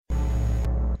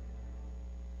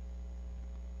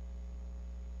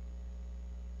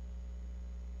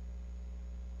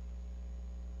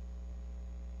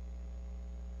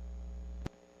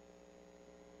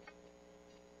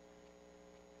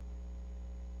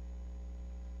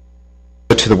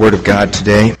To the Word of God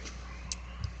today.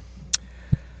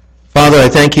 Father, I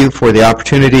thank you for the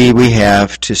opportunity we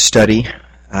have to study.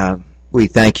 We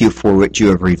thank you for what you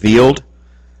have revealed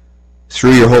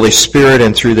through your Holy Spirit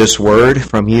and through this Word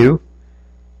from you.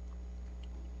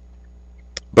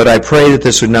 But I pray that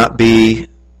this would not be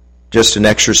just an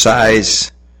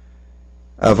exercise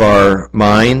of our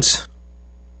minds,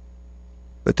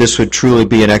 but this would truly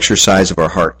be an exercise of our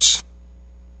hearts.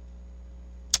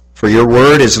 For your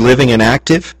word is living and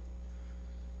active,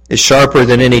 is sharper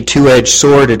than any two-edged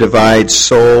sword. It divides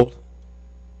soul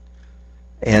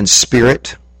and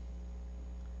spirit.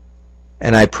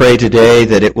 And I pray today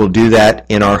that it will do that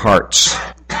in our hearts.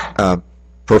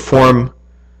 Perform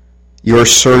your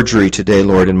surgery today,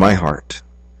 Lord, in my heart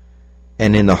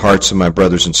and in the hearts of my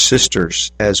brothers and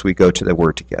sisters as we go to the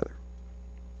word together.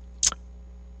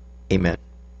 Amen.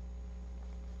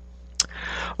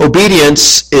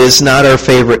 Obedience is not our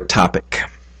favorite topic.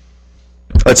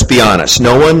 Let's be honest.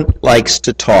 No one likes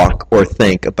to talk or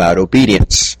think about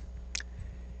obedience.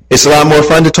 It's a lot more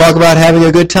fun to talk about having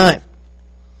a good time,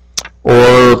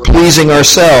 or pleasing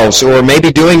ourselves, or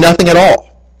maybe doing nothing at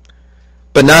all,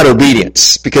 but not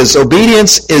obedience, because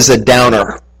obedience is a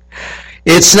downer.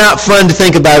 It's not fun to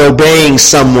think about obeying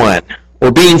someone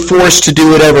or being forced to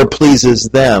do whatever pleases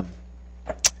them.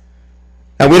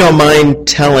 Now, we don't mind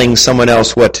telling someone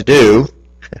else what to do.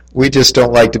 We just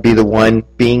don't like to be the one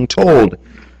being told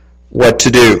what to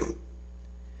do.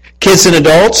 Kids and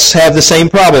adults have the same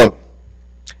problem.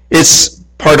 It's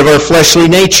part of our fleshly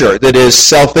nature that is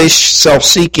selfish,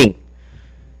 self-seeking.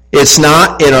 It's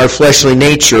not in our fleshly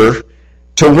nature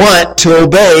to want to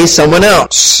obey someone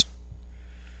else.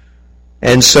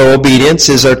 And so obedience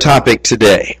is our topic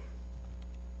today.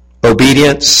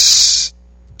 Obedience,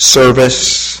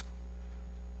 service,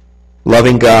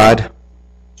 loving God.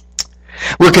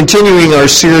 We're continuing our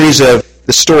series of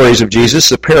the stories of Jesus,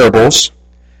 the parables.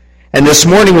 And this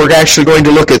morning we're actually going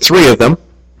to look at three of them.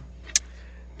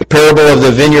 The parable of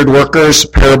the vineyard workers, the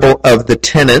parable of the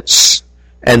tenants,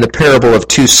 and the parable of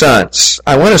two sons.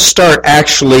 I want to start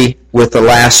actually with the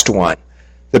last one,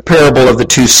 the parable of the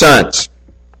two sons,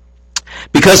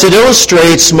 because it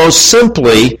illustrates most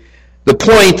simply the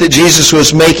point that Jesus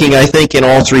was making, I think, in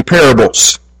all three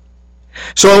parables.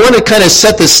 So I want to kind of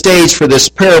set the stage for this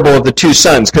parable of the two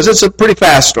sons, because it's a pretty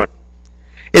fast one.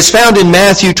 It's found in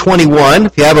Matthew 21.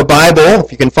 If you have a Bible,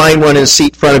 if you can find one in a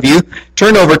seat in front of you,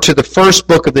 turn over to the first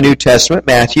book of the New Testament,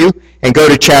 Matthew, and go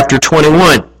to chapter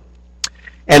 21.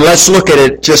 And let's look at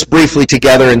it just briefly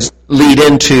together and lead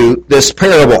into this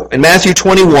parable. In Matthew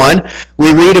 21,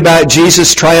 we read about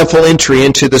Jesus' triumphal entry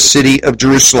into the city of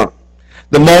Jerusalem.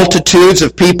 The multitudes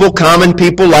of people, common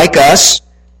people like us,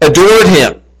 adored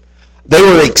him. They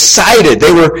were excited.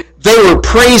 They were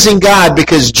praising God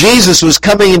because Jesus was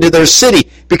coming into their city,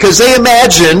 because they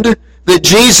imagined that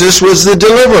Jesus was the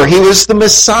deliverer. He was the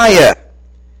Messiah.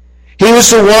 He was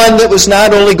the one that was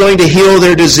not only going to heal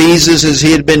their diseases, as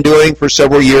he had been doing for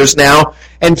several years now,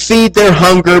 and feed their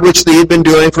hunger, which they had been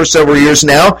doing for several years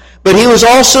now, but he was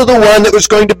also the one that was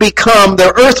going to become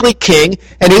their earthly king,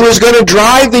 and he was going to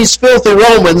drive these filthy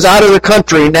Romans out of the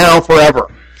country now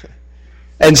forever.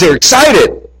 And they're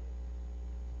excited.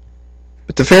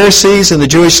 But the Pharisees and the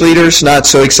Jewish leaders, not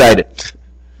so excited.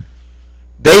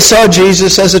 They saw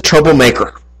Jesus as a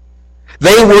troublemaker.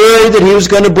 They worried that he was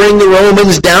going to bring the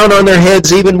Romans down on their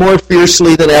heads even more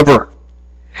fiercely than ever.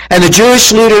 And the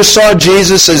Jewish leaders saw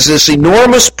Jesus as this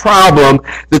enormous problem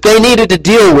that they needed to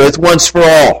deal with once for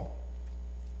all.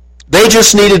 They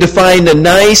just needed to find a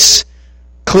nice,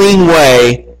 clean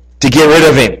way to get rid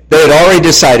of him. They had already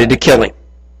decided to kill him.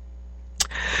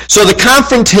 So the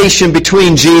confrontation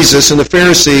between Jesus and the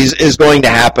Pharisees is going to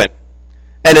happen.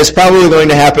 And it's probably going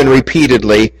to happen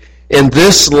repeatedly in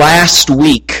this last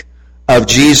week of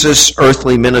Jesus'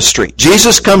 earthly ministry.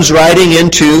 Jesus comes riding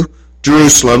into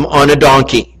Jerusalem on a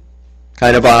donkey.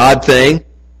 Kind of an odd thing.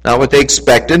 Not what they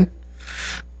expected.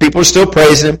 People are still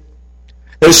praising him.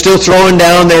 They're still throwing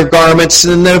down their garments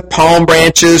and their palm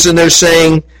branches, and they're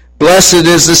saying, "Blessed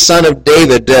is the Son of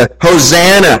David.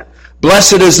 Hosanna.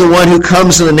 Blessed is the one who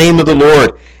comes in the name of the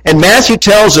Lord." And Matthew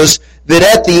tells us that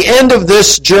at the end of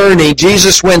this journey,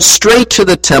 Jesus went straight to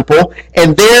the temple,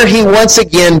 and there he once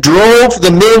again drove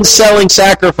the men selling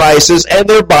sacrifices and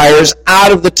their buyers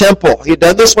out of the temple. He had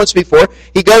done this once before.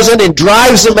 He goes in and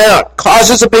drives them out,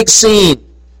 causes a big scene.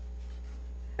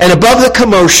 And above the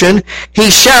commotion, he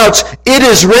shouts, "It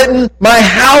is written, my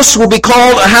house will be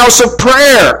called a house of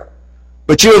prayer,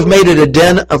 but you have made it a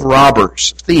den of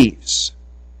robbers, thieves."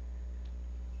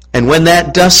 And when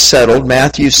that dust settled,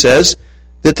 Matthew says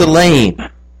that the lame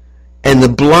and the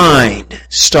blind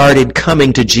started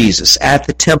coming to Jesus at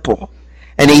the temple.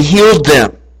 and he healed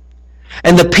them.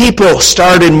 And the people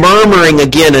started murmuring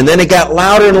again, and then it got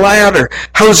louder and louder.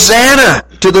 Hosanna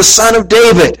to the Son of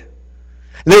David.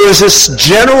 And there was this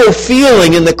general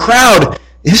feeling in the crowd,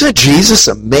 isn't Jesus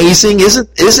amazing?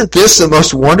 Isn't this the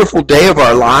most wonderful day of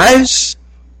our lives?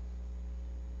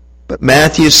 But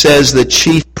Matthew says the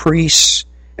chief priests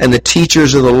and the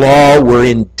teachers of the law were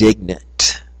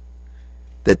indignant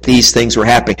that these things were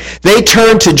happening. They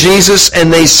turned to Jesus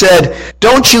and they said,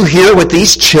 don't you hear what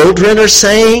these children are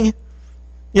saying?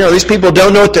 You know, these people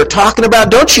don't know what they're talking about.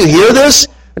 Don't you hear this?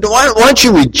 Why don't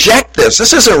you reject this?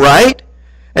 This isn't right.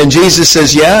 And Jesus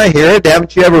says, yeah, I hear it.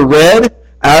 Haven't you ever read?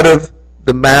 Out of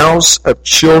the mouths of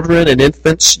children and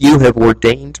infants you have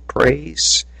ordained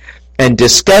praise. And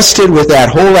disgusted with that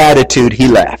whole attitude, he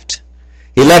left.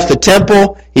 He left the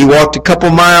temple. He walked a couple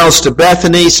miles to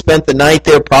Bethany, spent the night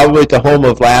there, probably at the home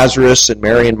of Lazarus and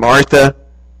Mary and Martha.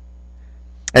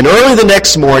 And early the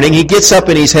next morning, he gets up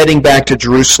and he's heading back to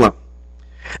Jerusalem.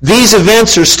 These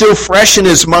events are still fresh in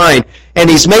his mind, and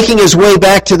he's making his way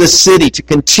back to the city to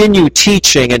continue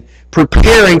teaching and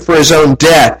preparing for his own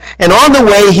death. And on the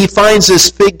way, he finds this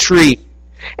fig tree.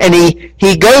 And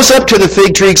he goes up to the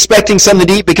fig tree expecting something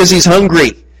to eat because he's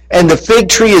hungry. And the fig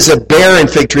tree is a barren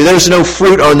fig tree. There's no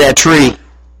fruit on that tree.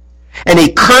 And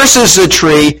he curses the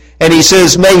tree, and he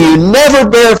says, may you never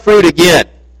bear fruit again.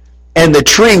 And the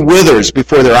tree withers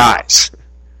before their eyes.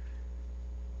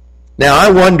 Now,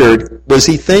 I wondered, was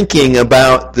he thinking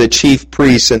about the chief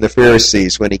priests and the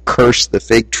Pharisees when he cursed the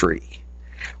fig tree?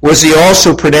 Was he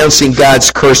also pronouncing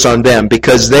God's curse on them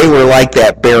because they were like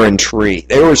that barren tree?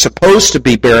 They were supposed to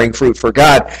be bearing fruit for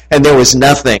God, and there was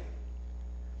nothing.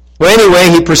 Well,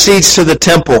 anyway, he proceeds to the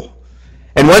temple.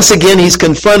 And once again, he's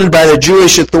confronted by the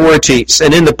Jewish authorities.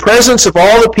 And in the presence of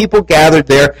all the people gathered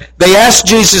there, they ask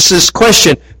Jesus this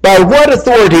question, by what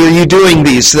authority are you doing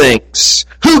these things?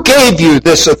 Who gave you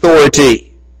this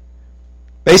authority?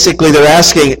 Basically, they're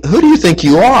asking, who do you think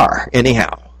you are,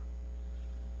 anyhow?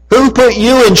 Who put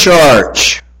you in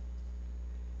charge?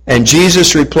 And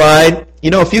Jesus replied,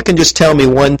 if you can just tell me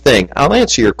one thing, I'll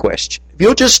answer your question. If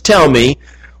you'll just tell me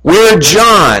where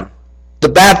John, the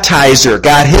baptizer,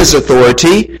 got his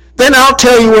authority, then I'll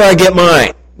tell you where I get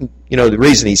mine. The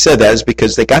reason he said that is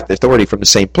because they got the authority from the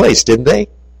same place, didn't they?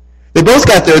 They both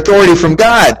got their authority from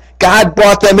God. God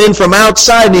brought them in from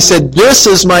outside, and he said, this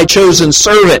is my chosen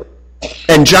servant.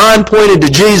 And John pointed to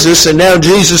Jesus, and now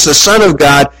Jesus, the Son of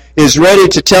God, is ready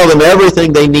to tell them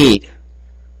everything they need.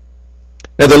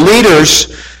 Now, the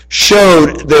leaders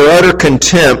showed their utter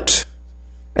contempt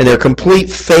and their complete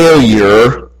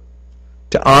failure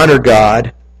to honor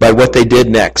God by what they did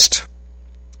next.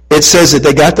 It says that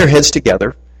they got their heads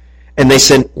together, and they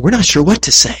said, we're not sure what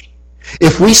to say.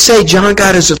 If we say John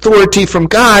got his authority from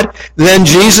God, then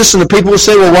Jesus and the people will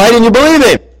say, well, why didn't you believe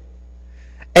him?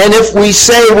 And if we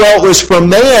say, well, it was from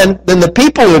man, then the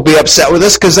people will be upset with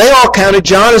us because they all counted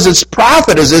John as this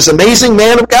prophet, as this amazing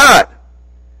man of God.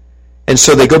 And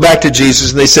so they go back to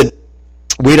Jesus and they said,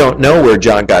 we don't know where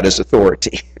John got his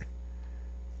authority,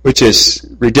 which is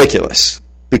ridiculous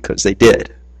because they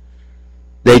did.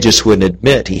 They just wouldn't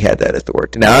admit he had that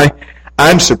authority. Now,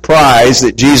 I'm surprised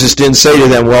that Jesus didn't say to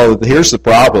them, well, here's the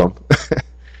problem.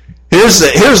 Here's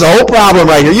the whole problem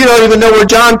right here. You don't even know where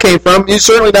John came from. You're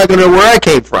certainly not going to know where I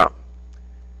came from.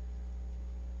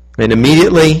 And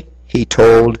immediately he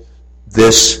told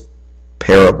this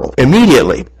parable.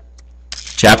 Immediately.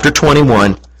 Chapter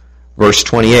 21, verse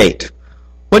 28.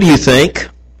 What do you think?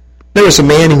 There was a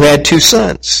man who had 2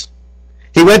 sons.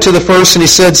 He went to the first and he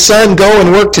said, son, go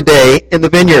and work today in the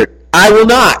vineyard. I will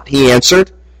not, he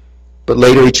answered. But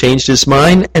later he changed his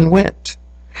mind and went.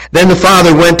 Then the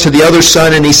father went to the other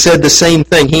son, and he said the same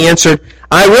thing. He answered,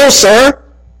 I will, sir.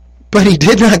 But he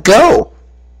did not go.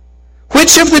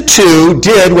 Which of the 2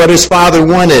 did what his father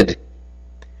wanted?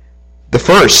 The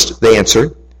first, they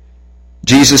answered.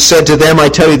 Jesus said to them, I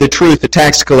tell you the truth, the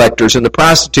tax collectors and the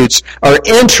prostitutes are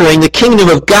entering the kingdom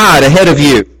of God ahead of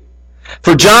you.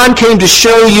 For John came to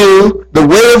show you the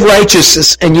way of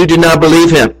righteousness, and you did not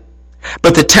believe him.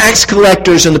 But the tax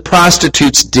collectors and the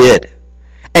prostitutes did.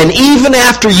 And even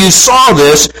after you saw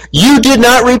this, you did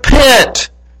not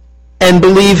repent and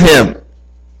believe him.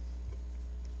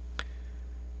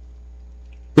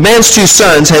 The man's 2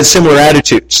 sons had similar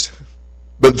attitudes,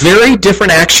 but very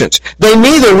different actions. They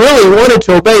neither really wanted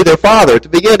to obey their father at the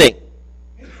beginning.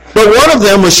 But one of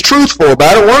them was truthful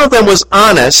about it. One of them was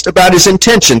honest about his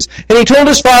intentions. And he told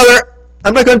his father,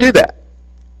 I'm not going to do that.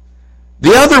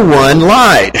 The other one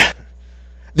lied.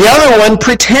 The other one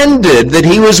pretended that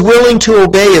he was willing to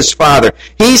obey his father.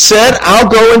 He said, I'll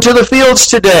go into the fields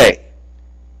today.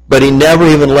 But he never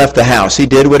even left the house. He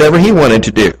did whatever he wanted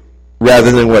to do.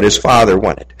 rather than what his father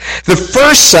wanted. The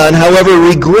first son, however,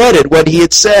 regretted what he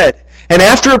had said. And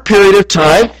after a period of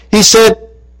time, he said,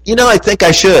 I think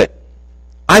I should.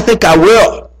 I think I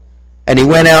will. And he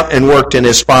went out and worked in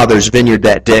his father's vineyard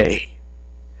that day.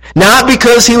 Not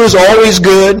because he was always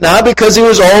good, not because he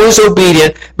was always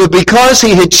obedient, but because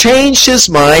he had changed his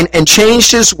mind and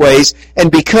changed his ways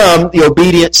and become the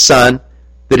obedient son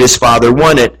that his father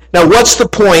wanted. Now, what's the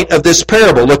point of this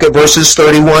parable? Look at verses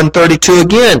 31, 32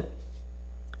 again.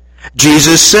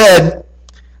 Jesus said,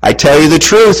 I tell you the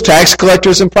truth, tax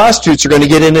collectors and prostitutes are going to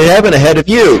get into heaven ahead of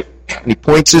you. And he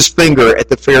points his finger at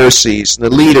the Pharisees and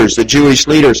the leaders, the Jewish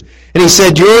leaders. And he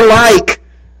said, you're like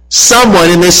someone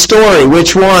in this story.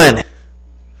 Which one?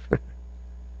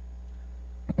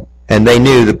 And they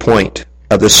knew the point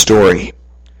of the story.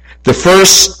 The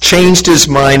first changed his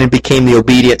mind and became the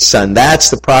obedient son. That's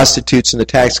the prostitutes and the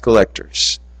tax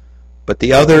collectors. But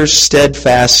the others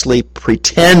steadfastly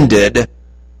pretended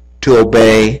to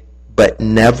obey, but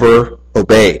never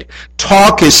obeyed.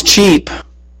 Talk is cheap.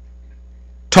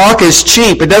 Talk is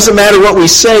cheap. It doesn't matter what we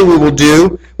say we will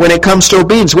do when it comes to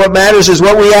obedience. What matters is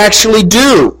what we actually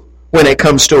do when it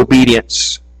comes to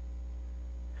obedience.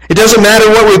 It doesn't matter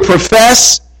what we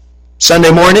profess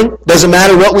Sunday morning. It doesn't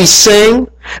matter what we sing.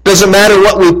 It doesn't matter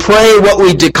what we pray, what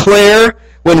we declare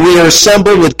when we are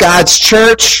assembled with God's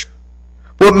church.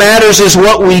 What matters is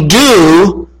what we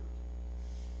do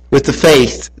with the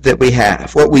faith that we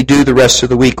have, what we do the rest of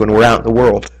the week when we're out in the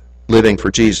world living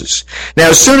for Jesus. Now,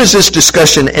 as soon as this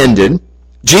discussion ended,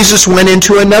 Jesus went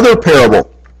into another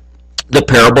parable, the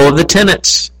parable of the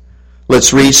tenants.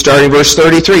 Let's read starting verse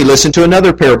 33. Listen to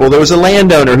another parable. There was a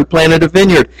landowner who planted a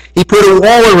vineyard. He put a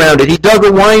wall around it. He dug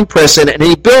a wine press in it, and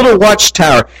he built a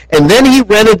watchtower. And then he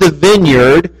rented the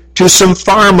vineyard to some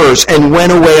farmers and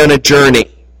went away on a journey.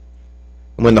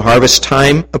 And when the harvest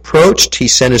time approached, he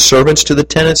sent his servants to the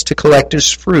tenants to collect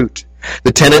his fruit.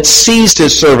 The tenants seized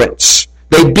his servants.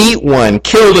 They beat one,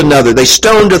 killed another, they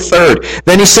stoned a third.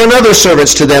 Then he sent other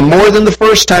servants to them more than the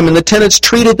first time, and the tenants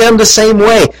treated them the same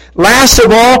way. Last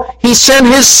of all, he sent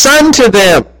his son to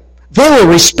them. They will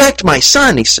respect my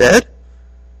son, he said.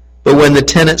 But when the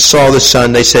tenants saw the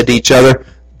son, they said to each other,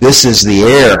 this is the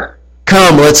heir.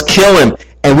 Come, let's kill him,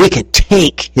 and we can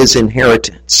take his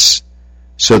inheritance.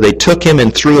 So they took him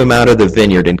and threw him out of the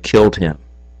vineyard and killed him.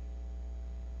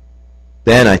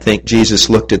 Then I think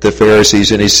Jesus looked at the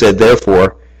Pharisees and he said,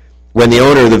 therefore, when the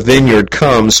owner of the vineyard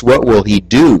comes, what will he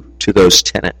do to those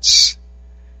tenants?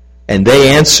 And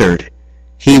they answered,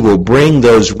 he will bring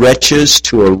those wretches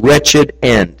to a wretched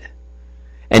end,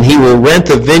 and he will rent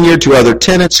the vineyard to other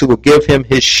tenants who will give him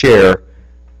his share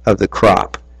of the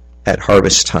crop at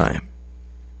harvest time.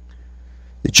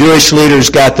 The Jewish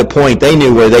leaders got the point. They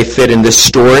knew where they fit in this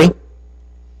story.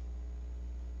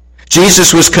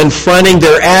 Jesus was confronting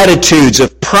their attitudes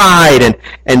of pride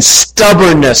and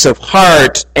stubbornness of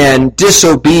heart and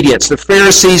disobedience. The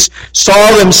Pharisees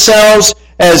saw themselves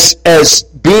as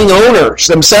being owners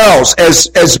themselves,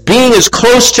 as being as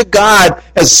close to God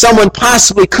as someone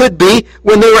possibly could be,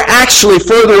 when they were actually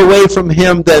further away from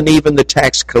him than even the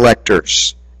tax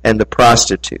collectors and the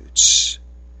prostitutes.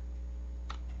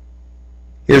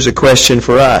 Here's a question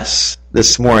for us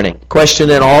this morning. Question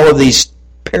in all of these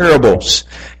parables.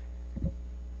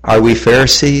 Are we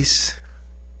Pharisees?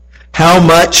 How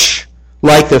much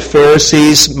like the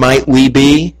Pharisees might we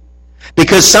be?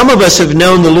 Because some of us have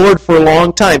known the Lord for a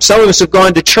long time. Some of us have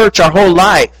gone to church our whole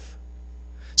life.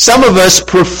 Some of us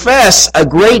profess a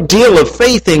great deal of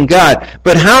faith in God.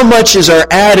 But how much is our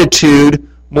attitude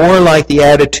more like the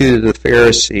attitude of the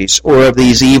Pharisees, or of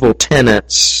these evil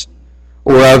tenants,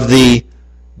 or of the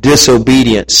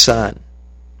disobedient son,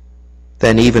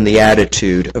 than even the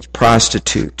attitude of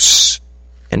prostitutes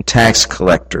and tax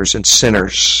collectors and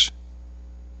sinners?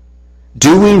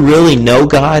 Do we really know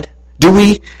God? Do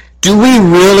we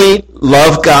really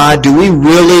love God? Do we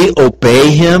really obey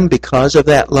him because of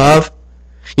that love?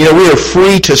 We are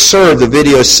free to serve, the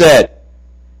video said.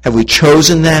 Have we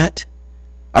chosen that?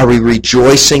 Are we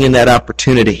rejoicing in that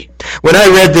opportunity? When I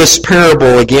read this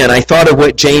parable again, I thought of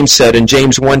what James said in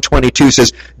James 1:22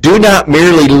 says, do not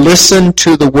merely listen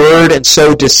to the word and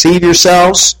so deceive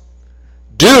yourselves.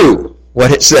 Do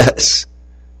what it says.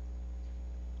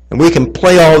 And we can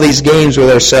play all these games with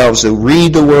ourselves to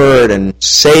read the word and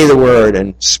say the word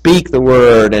and speak the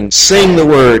word and sing the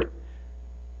word.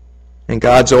 And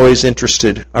God's always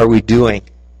interested, are we doing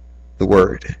the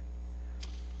word?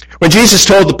 When Jesus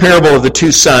told the parable of the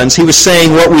two sons, he was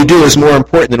saying what we do is more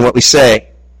important than what we say.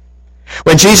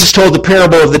 When Jesus told the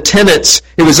parable of the tenants,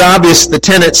 it was obvious the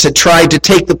tenants had tried to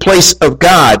take the place of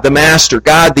God, the master,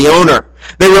 God, the owner.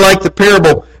 They were like the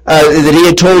parable that he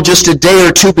had told just a day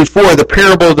or two before, the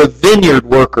parable of the vineyard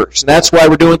workers. And that's why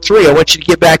we're doing 3. I want you to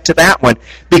get back to that one.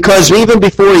 Because even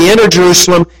before he entered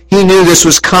Jerusalem, he knew this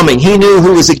was coming. He knew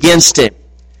who was against him.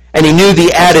 And he knew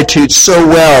the attitude so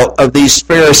well of these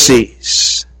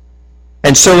Pharisees.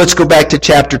 And so let's go back to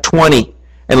chapter 20,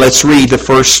 and let's read the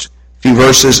first few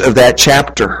verses of that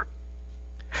chapter.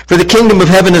 For the kingdom of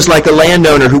heaven is like a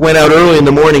landowner who went out early in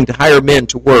the morning to hire men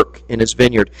to work in his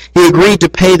vineyard. He agreed to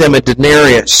pay them a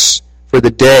denarius for the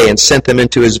day and sent them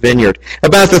into his vineyard.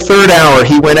 About the 3rd hour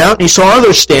he went out and he saw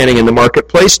others standing in the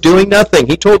marketplace doing nothing.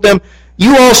 He told them,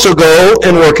 "You also go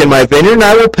and work in my vineyard, and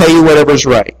I will pay you whatever is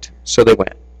right." So they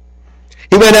went.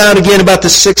 He went out again about the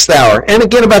 6th hour, and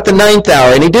again about the 9th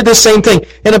hour, and he did the same thing.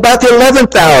 And about the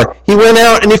 11th hour, he went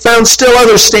out and he found still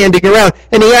others standing around.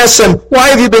 And he asked them, "Why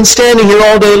have you been standing here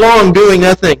all day long doing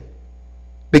nothing?"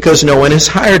 "Because no one has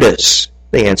hired us,"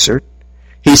 they answered.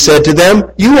 He said to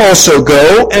them, "You also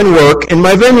go and work in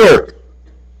my vineyard."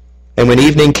 And when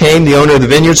evening came, the owner of the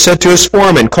vineyard said to his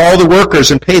foreman, "Call the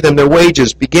workers and pay them their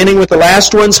wages, beginning with the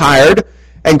last ones hired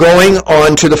and going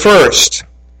on to the first."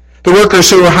 The workers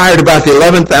who were hired about the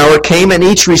 11th hour came and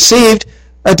each received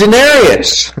a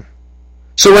denarius.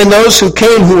 So when those who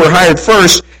came who were hired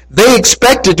first, they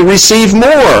expected to receive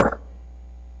more.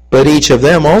 But each of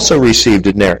them also received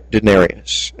a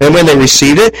denarius. And when they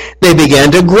received it, they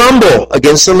began to grumble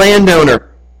against the landowner.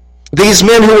 "These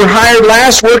men who were hired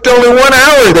last worked only 1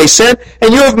 hour," they said,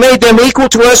 "and you have made them equal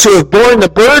to us who have borne the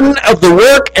burden of the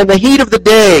work and the heat of the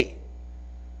day."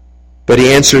 But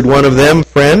he answered one of them,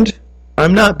 "Friend,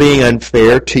 I'm not being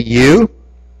unfair to you.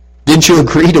 Didn't you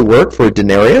agree to work for a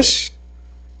denarius?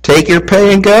 Take your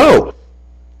pay and go.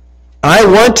 I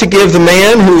want to give the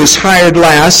man who was hired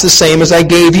last the same as I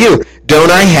gave you. Don't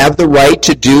I have the right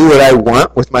to do what I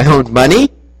want with my own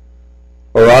money?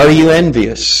 Or are you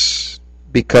envious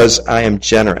because I am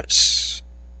generous?"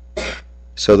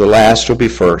 So the last will be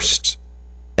first,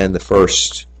 and the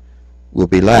first will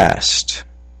be last.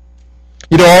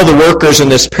 You know, all the workers in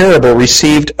this parable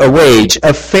received a wage,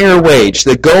 a fair wage,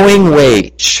 the going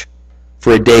wage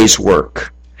for a day's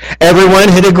work. Everyone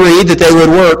had agreed that they would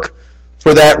work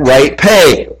for that right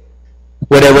pay,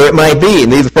 whatever it might be.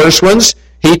 And the first ones,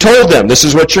 he told them, "This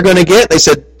is what you're going to get." They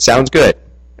said, "Sounds good."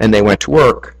 And they went to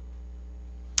work.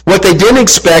 What they didn't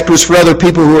expect was for other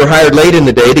people who were hired late in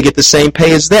the day to get the same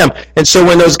pay as them. And so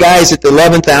when those guys at the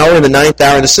 11th hour, and the 9th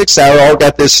hour, and the 6th hour all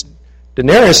got this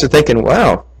denarius, they're thinking,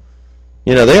 wow,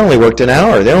 you know, they only worked an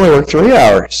hour. They only worked 3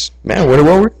 hours. Man, what are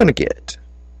we going to get?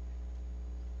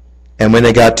 And when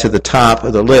they got to the top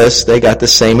of the list, they got the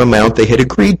same amount they had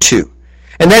agreed to.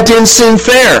 And that didn't seem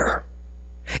fair.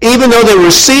 Even though they were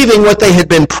receiving what they had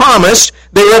been promised,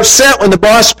 they were upset when the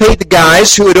boss paid the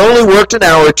guys who had only worked an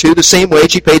hour or two the same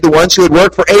wage he paid the ones who had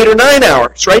worked for 8 or 9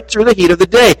 hours, right through the heat of the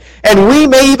day. And we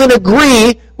may even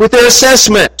agree with their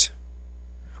assessment.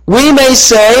 We may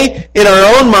say in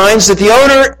our own minds that the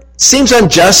owner seems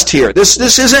unjust here. This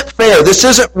isn't fair. This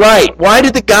isn't right. Why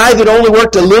did the guy that only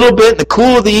worked a little bit in the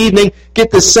cool of the evening get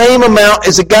the same amount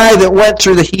as the guy that went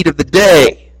through the heat of the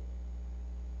day?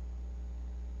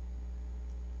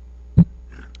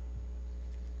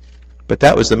 But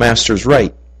that was the master's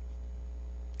right.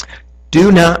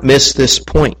 Do not miss this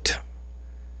point.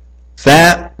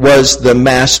 That was the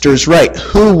master's right.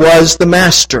 Who was the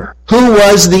master? Who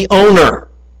was the owner?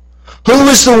 Who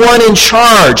was the one in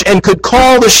charge and could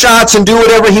call the shots and do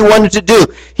whatever he wanted to do?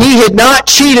 He had not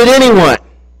cheated anyone.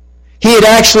 He had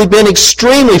actually been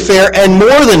extremely fair, and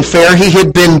more than fair, he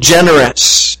had been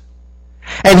generous.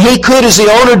 And he could, as the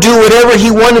owner, do whatever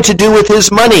he wanted to do with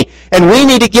his money. And we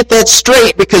need to get that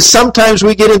straight, because sometimes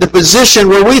we get into a position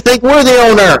where we think we're the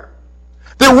owner,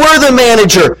 that we're the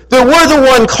manager, that we're the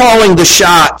one calling the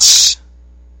shots.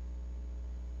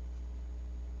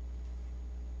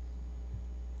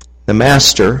 The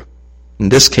master, in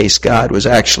this case God, was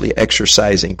actually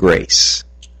exercising grace.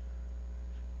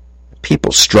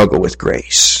 People struggle with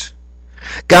grace.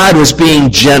 God was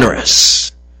being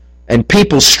generous, and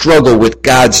people struggle with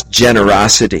God's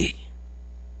generosity.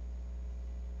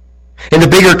 In the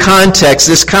bigger context,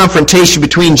 this confrontation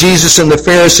between Jesus and the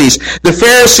Pharisees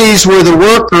were the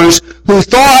workers who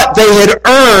thought they had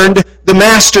earned the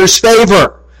master's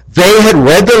favor. They had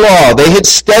read the law. They had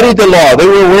studied the law. They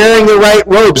were wearing the right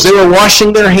robes. They were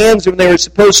washing their hands when they were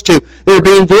supposed to. They were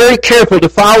being very careful to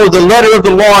follow the letter of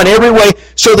the law in every way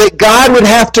so that God would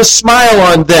have to smile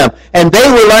on them. And they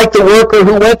were like the worker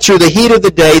who went through the heat of the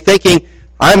day thinking,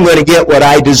 I'm going to get what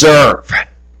I deserve.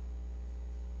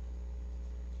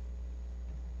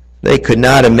 They could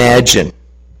not imagine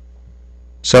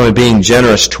someone being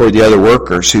generous toward the other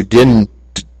workers who didn't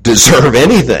deserve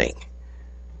anything.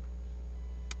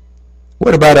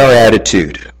 What about our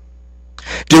attitude?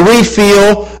 Do we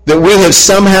feel that we have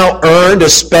somehow earned a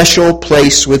special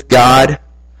place with God?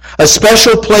 A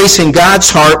special place in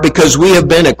God's heart because we have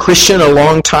been a Christian a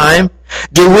long time?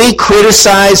 Do we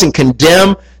criticize and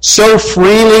condemn so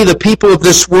freely the people of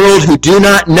this world who do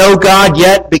not know God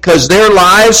yet because their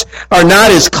lives are not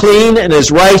as clean and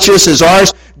as righteous as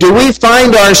ours? Do we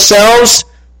find ourselves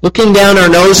looking down our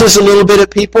noses a little bit at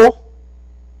people?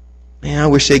 Man, I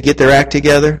wish they'd get their act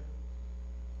together.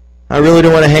 I really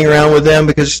don't want to hang around with them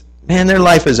because, man, their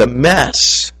life is a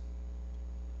mess.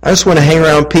 I just want to hang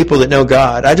around people that know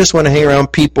God. I just want to hang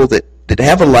around people that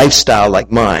have a lifestyle like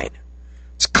mine.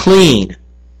 It's clean,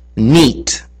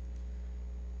 neat,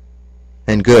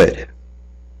 and good.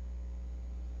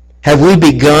 Have we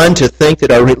begun to think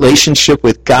that our relationship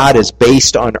with God is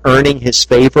based on earning His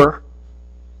favor?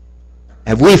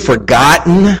 Have we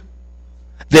forgotten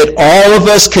that all of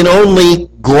us can only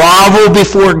grovel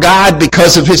before God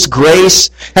because of His grace?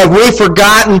 Have we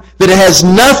forgotten that it has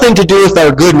nothing to do with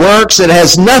our good works? It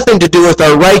has nothing to do with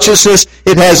our righteousness.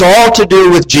 It has all to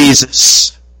do with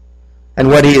Jesus and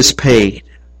what He has paid.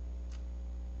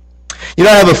 You know,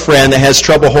 I have a friend that has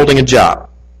trouble holding a job.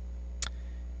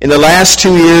 In the last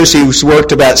 2 years, he's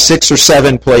worked about 6 or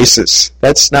 7 places.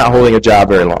 That's not holding a job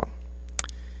very long.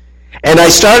 And I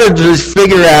started to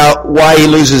figure out why he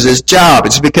loses his job.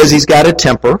 It's because he's got a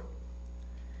temper,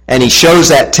 and he shows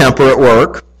that temper at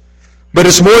work. But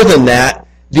it's more than that.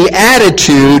 The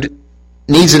attitude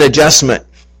needs an adjustment.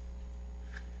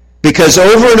 Because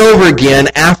over and over again,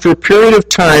 after a period of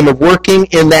time of working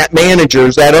in that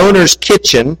owner's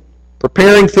kitchen,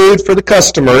 preparing food for the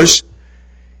customers,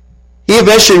 he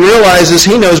eventually realizes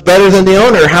he knows better than the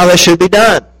owner how that should be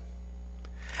done.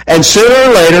 And sooner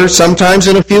or later, sometimes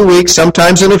in a few weeks,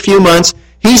 sometimes in a few months,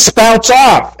 he spouts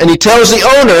off and he tells the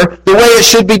owner the way it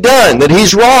should be done, that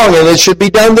he's wrong and it should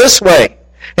be done this way.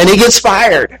 And he gets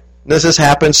fired. This has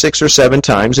happened 6 or 7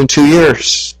 times in 2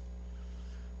 years.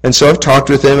 And so I've talked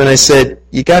with him and I said,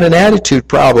 you got an attitude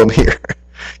problem here.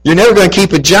 You're never going to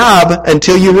keep a job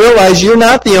until you realize you're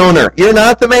not the owner. You're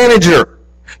not the manager.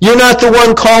 You're not the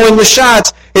one calling the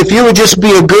shots. If you would just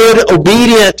be a good,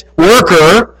 obedient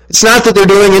worker, it's not that they're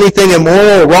doing anything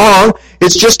immoral or wrong.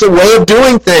 It's just a way of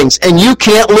doing things. And you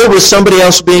can't live with somebody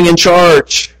else being in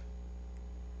charge.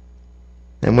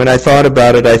 And when I thought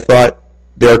about it, I thought,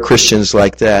 there are Christians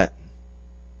like that.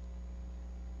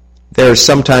 There are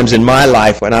sometimes in my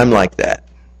life when I'm like that.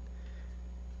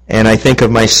 And I think of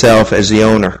myself as the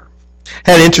owner.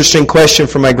 I had an interesting question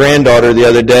from my granddaughter the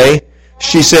other day.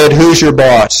 She said, who's your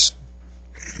boss?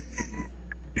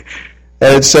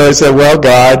 And so I said, well,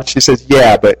 God. She says,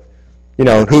 yeah, but, you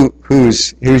know,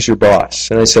 who's your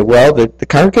boss? And I said, well, the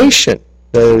congregation,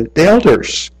 the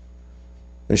elders.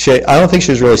 And I don't think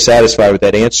she was really satisfied with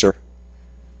that answer.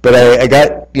 But I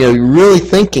got, really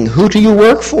thinking, who do you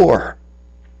work for?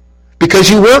 Because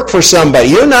you work for somebody.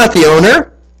 You're not the owner.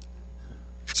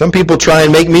 Some people try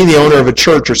and make me the owner of a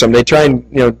church or something. They try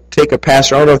and, take a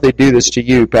pastor. I don't know if they do this to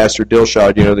you, Pastor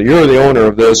Dilshad, that you're the owner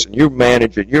of this and you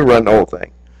manage it, you run the whole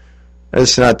thing.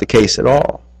 That's not the case at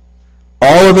all.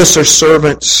 All of us are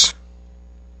servants.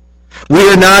 We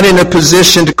are not in a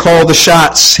position to call the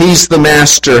shots. He's the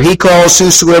master. He calls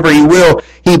whosoever He will.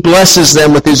 He blesses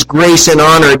them with His grace and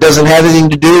honor. It doesn't have anything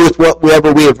to do with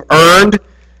whatever we have earned,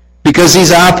 because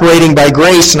He's operating by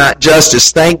grace, not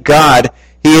justice. Thank God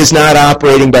He is not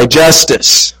operating by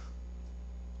justice.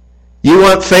 You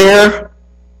want fair?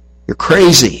 You're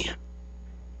crazy.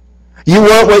 You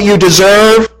want what you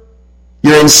deserve?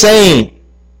 You're insane.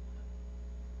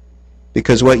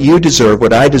 Because what you deserve,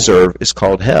 what I deserve, is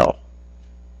called hell.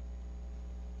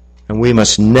 And we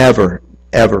must never,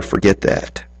 ever forget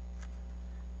that.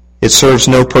 It serves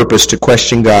no purpose to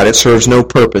question God. It serves no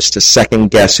purpose to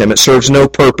second guess Him. It serves no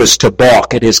purpose to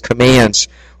balk at His commands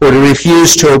or to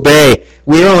refuse to obey.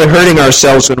 We're only hurting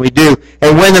ourselves when we do.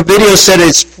 And when the video said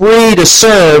it's free to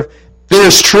serve,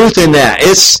 there's truth in that.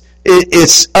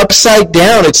 It's upside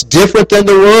down. It's different than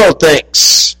the world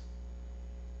thinks.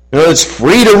 It's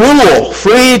free to rule,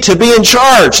 free to be in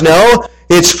charge. No,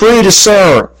 it's free to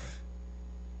serve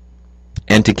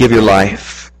and to give your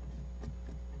life.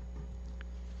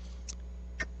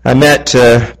 I met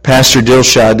Pastor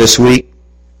Dilshad this week,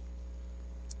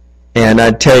 and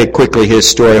I'd tell you quickly his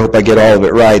story. I hope I get all of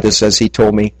it right. This is as he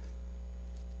told me.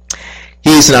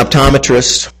 He's an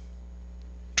optometrist,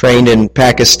 trained in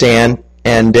Pakistan,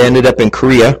 and ended up in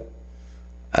Korea.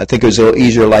 I think it was a little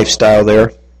easier lifestyle there,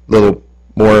 a little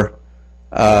more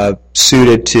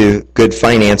suited to good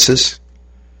finances.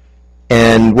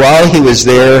 And while he was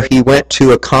there, he went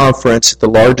to a conference at the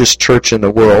largest church in the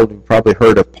world. You've probably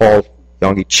heard of Paul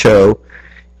Yonggi Cho.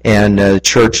 and the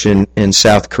church in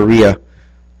South Korea.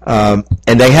 And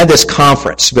they had this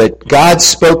conference, but God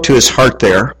spoke to his heart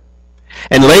there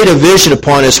and laid a vision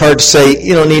upon his heart to say,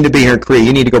 you don't need to be here in Korea.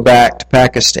 You need to go back to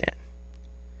Pakistan.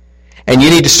 And you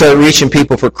need to start reaching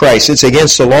people for Christ. It's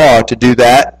against the law to do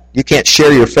that. You can't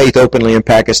share your faith openly in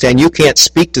Pakistan. You can't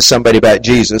speak to somebody about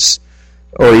Jesus,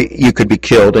 or you could be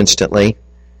killed instantly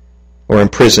or in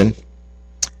prison.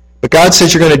 But God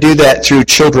says you're going to do that through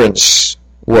children's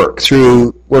work,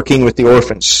 through working with the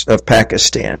orphans of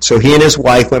Pakistan. So he and his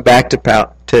wife went back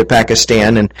to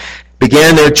Pakistan and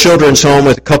began their children's home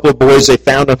with a couple of boys they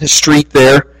found on the street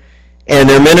there. And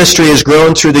their ministry has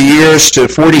grown through the years to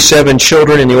 47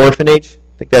 children in the orphanage.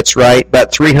 I think that's right.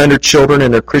 About 300 children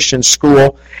in their Christian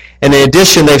school. And in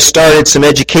addition, they've started some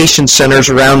education centers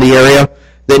around the area.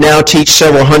 They now teach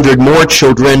several hundred more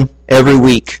children every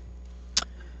week.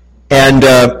 And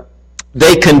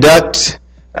they conduct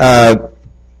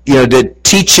the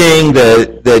teaching,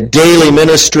 the daily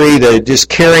ministry, the just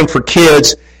caring for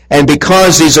kids. And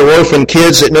because these are orphan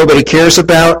kids that nobody cares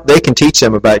about, they can teach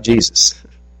them about Jesus.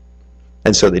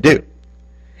 And so they do.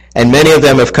 And many of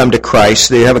them have come to Christ.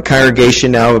 They have a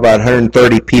congregation now of about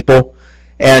 130 people.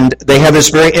 And they have this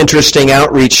very interesting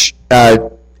outreach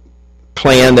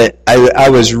plan that I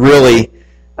was really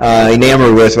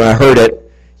enamored with when I heard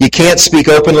it. You can't speak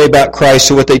openly about Christ,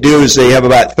 so what they do is they have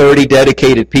about 30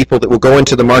 dedicated people that will go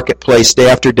into the marketplace day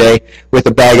after day with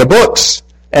a bag of books.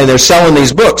 And they're selling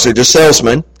these books. They're just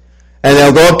salesmen. And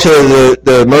they'll go up to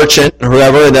the merchant or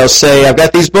whoever, and they'll say, I've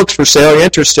got these books for sale. Are you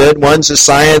interested? One's a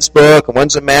science book, and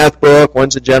one's a math book,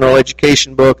 one's a general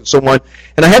education book, and so on.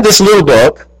 And I have this little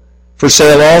book for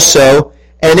sale also,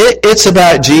 and it's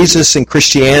about Jesus and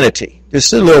Christianity.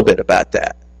 Just a little bit about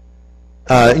that.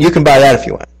 You can buy that if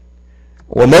you want.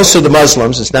 Well, most of the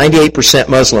Muslims, it's 98%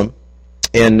 Muslim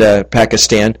in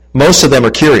Pakistan, most of them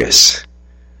are curious.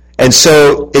 And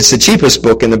so it's the cheapest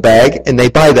book in the bag, and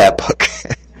they buy that book.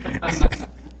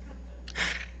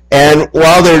 And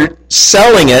while they're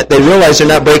selling it, they realize they're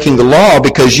not breaking the law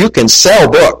because you can sell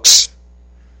books.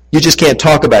 You just can't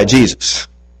talk about Jesus.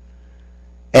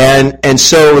 And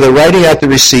so they're writing out the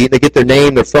receipt. They get their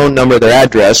name, their phone number, their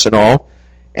address, and all.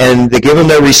 And they give them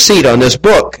their receipt on this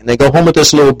book. And they go home with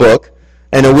this little book.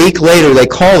 And a week later, they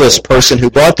call this person who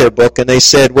bought their book, and they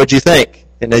said, what'd you think?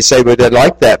 And they say, well, I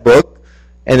like that book.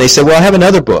 And they said, well, I have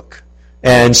another book.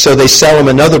 And so they sell them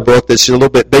another book that's a little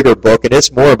bit bigger book, and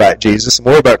it's more about Jesus,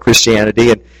 more about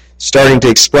Christianity, and starting to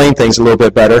explain things a little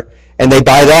bit better. And they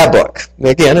buy that book. And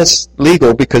again, it's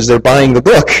legal because they're buying the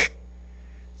book.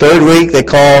 Third week, they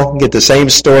call, get the same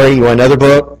story. You want another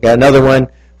book? Got another one.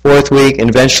 Fourth week, and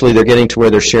eventually they're getting to where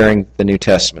they're sharing the New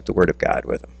Testament, the Word of God,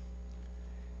 with them.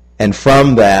 And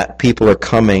from that, people are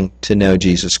coming to know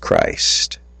Jesus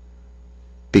Christ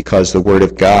because the Word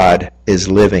of God is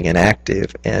living and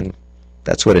active, and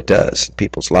that's what it does in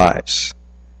people's lives.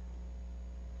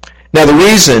 Now, the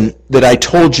reason that I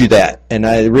told you that, and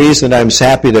the reason I'm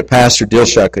happy that Pastor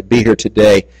Dilshah could be here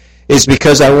today, is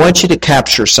because I want you to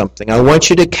capture something. I want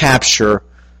you to capture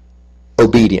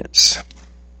obedience.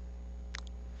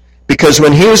 Because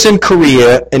when he was in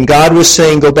Korea and God was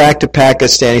saying, go back to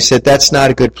Pakistan, he said, that's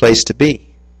not a good place to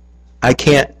be. I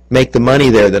can't make the money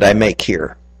there that I make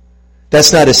here.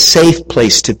 That's not a safe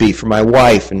place to be for my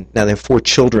wife, and now they have 4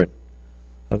 children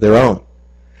of their own.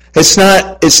 It's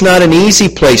not an easy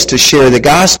place to share the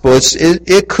gospel.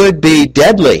 It could be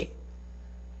deadly.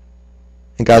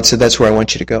 And God said, that's where I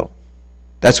want you to go.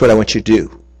 That's what I want you to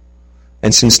do.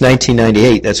 And since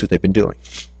 1998, that's what they've been doing.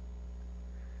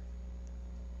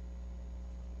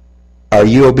 Are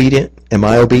you obedient? Am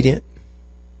I obedient?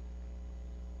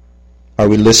 Are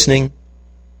we listening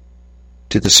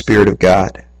to the Spirit of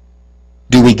God?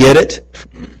 Do we get it?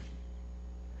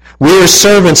 We are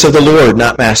servants of the Lord,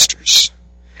 not masters.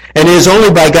 And it is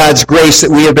only by God's grace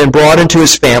that we have been brought into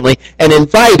His family and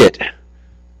invited,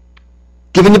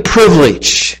 given the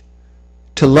privilege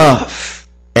to love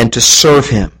and to serve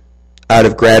Him out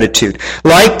of gratitude.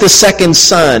 Like the second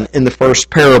son in the first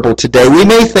parable today, we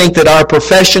may think that our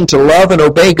profession to love and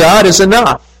obey God is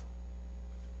enough.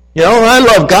 You know, I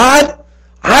love God.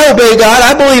 I obey God.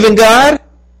 I believe in God.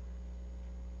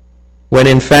 When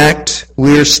in fact,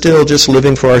 we're still just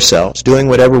living for ourselves, doing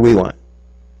whatever we want.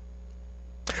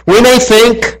 We may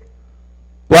think,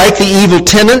 like the evil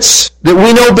tenants, that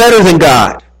we know better than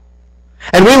God.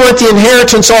 And we want the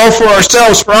inheritance all for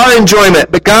ourselves, for our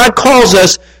enjoyment. But God calls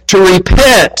us to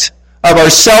repent of our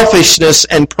selfishness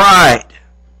and pride.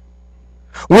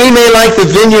 We may, like the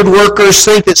vineyard workers,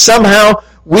 think that somehow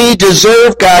we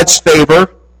deserve God's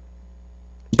favor,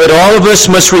 but all of us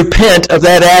must repent of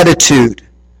that attitude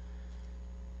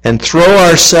and throw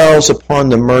ourselves upon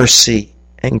the mercy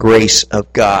and grace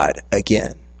of God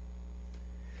again.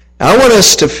 I want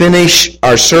us to finish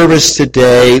our service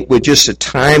today with just a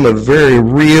time of very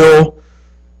real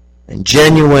and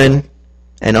genuine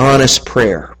and honest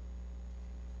prayer.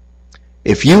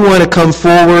 If you want to come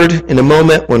forward in a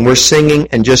moment when we're singing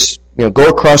and just go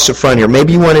across the front here,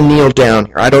 maybe you want to kneel down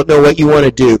here. I don't know what you want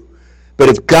to do. But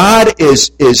if God is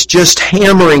just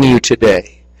hammering you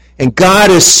today, and God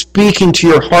is speaking to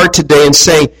your heart today and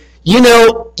saying, you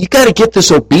got to get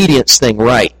this obedience thing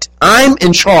right. I'm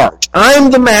in charge.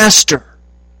 I'm the master.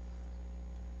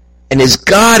 And as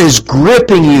God is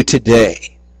gripping you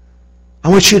today, I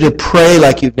want you to pray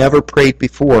like you've never prayed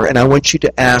before, and I want you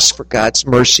to ask for God's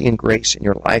mercy and grace in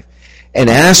your life, and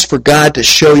ask for God to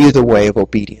show you the way of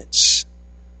obedience.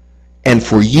 And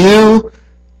for you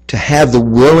to have the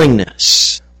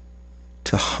willingness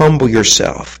to humble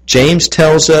yourself. James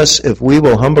tells us if we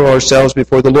will humble ourselves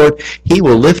before the Lord, He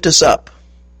will lift us up.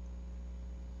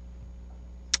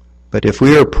 But if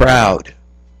we are proud,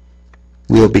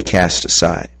 we will be cast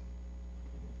aside.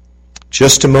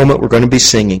 Just a moment, we're going to be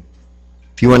singing.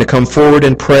 If you want to come forward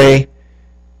and pray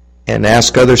and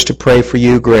ask others to pray for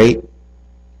you, great.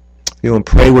 If you want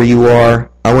to pray where you are,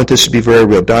 I want this to be very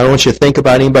real. I don't want you to think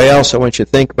about anybody else. I want you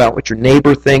to think about what your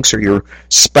neighbor thinks or your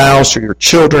spouse or your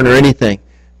children or anything.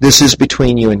 This is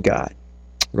between you and God.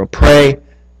 We're going to pray,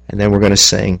 and then we're going to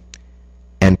sing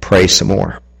and pray some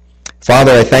more.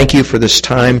 Father, I thank you for this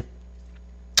time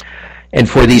and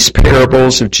for these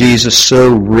parables of Jesus,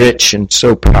 so rich and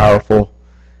so powerful,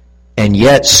 and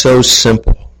yet so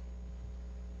simple.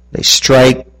 They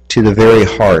strike to the very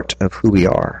heart of who we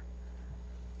are.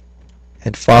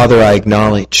 And Father, I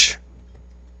acknowledge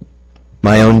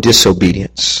my own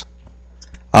disobedience.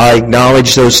 I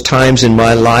acknowledge those times in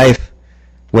my life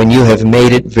when you have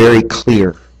made it very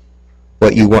clear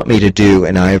what you want me to do,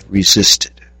 and I have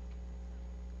resisted.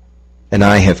 And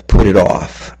I have put it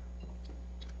off.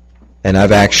 And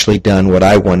I've actually done what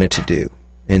I wanted to do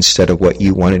instead of what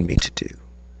you wanted me to do.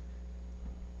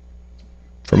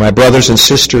 For my brothers and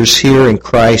sisters here in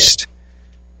Christ,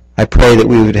 I pray that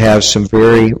we would have some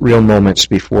very real moments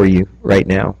before you right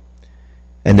now,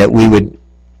 and that we would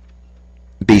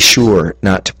be sure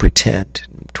not to pretend,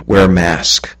 to wear a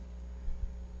mask,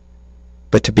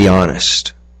 but to be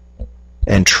honest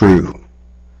and true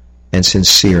and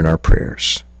sincere in our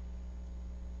prayers.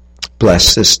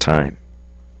 Bless this time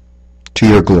to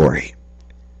your glory,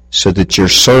 so that your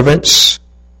servants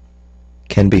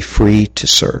can be free to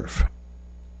serve.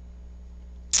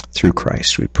 Through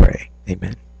Christ we pray.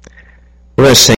 Amen. We're going to sing.